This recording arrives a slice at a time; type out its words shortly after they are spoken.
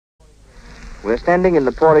We're standing in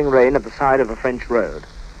the pouring rain at the side of a French road,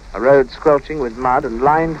 a road squelching with mud and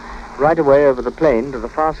lined right away over the plain to the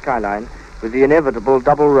far skyline with the inevitable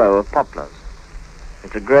double row of poplars.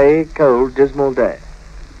 It's a grey, cold, dismal day.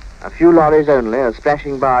 A few lorries only are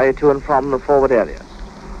splashing by to and from the forward areas.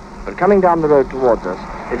 But coming down the road towards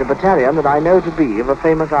us is a battalion that I know to be of a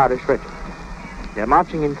famous Irish regiment. They're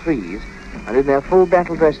marching in threes, and in their full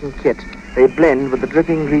battle dress and kit, they blend with the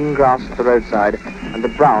dripping green grass at the roadside and the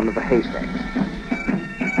brown of the haystacks.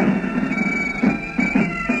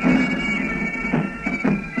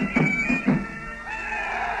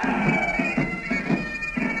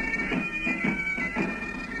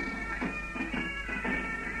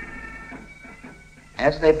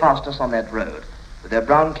 As they passed us on that road, with their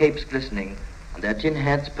brown capes glistening and their tin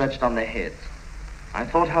hats perched on their heads, I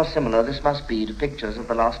thought how similar this must be to pictures of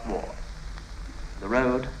the last war. The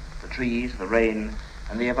road, the trees, the rain,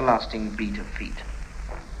 and the everlasting beat of feet.